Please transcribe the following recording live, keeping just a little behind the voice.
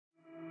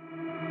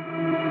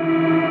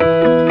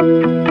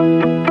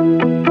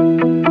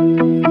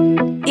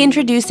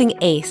Introducing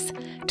ACE,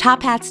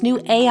 Top Hat's new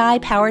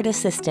AI-powered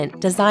assistant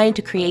designed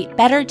to create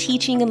better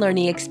teaching and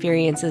learning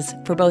experiences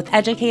for both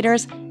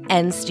educators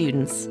and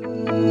students.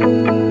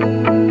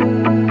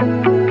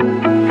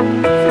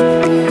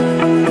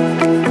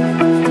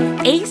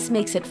 ACE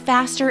makes it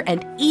faster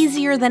and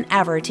easier than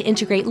ever to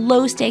integrate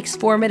low-stakes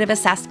formative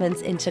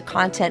assessments into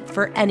content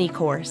for any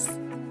course.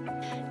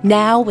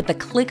 Now, with the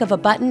click of a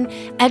button,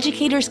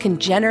 educators can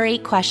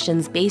generate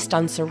questions based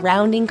on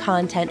surrounding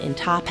content in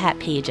Top Hat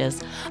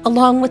pages,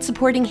 along with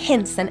supporting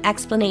hints and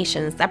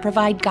explanations that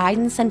provide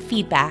guidance and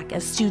feedback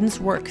as students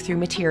work through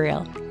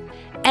material.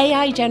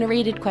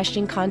 AI-generated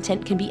question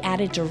content can be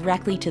added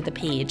directly to the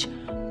page,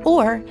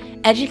 or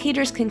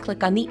educators can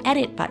click on the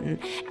Edit button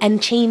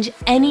and change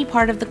any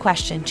part of the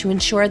question to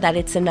ensure that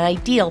it's an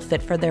ideal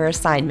fit for their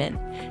assignment,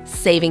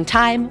 saving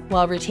time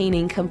while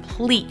retaining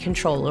complete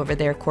control over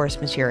their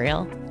course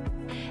material.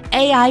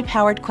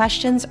 AI-powered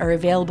questions are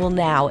available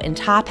now in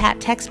Top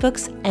Hat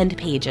textbooks and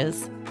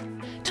pages.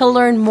 To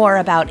learn more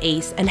about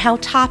ACE and how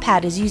Top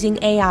Hat is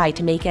using AI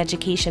to make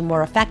education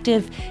more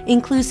effective,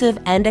 inclusive,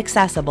 and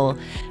accessible,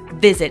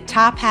 visit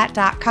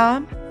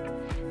tophat.com,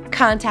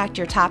 contact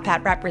your Top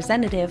Hat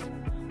representative,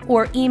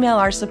 or email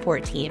our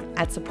support team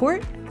at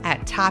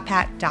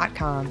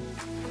support@tophat.com.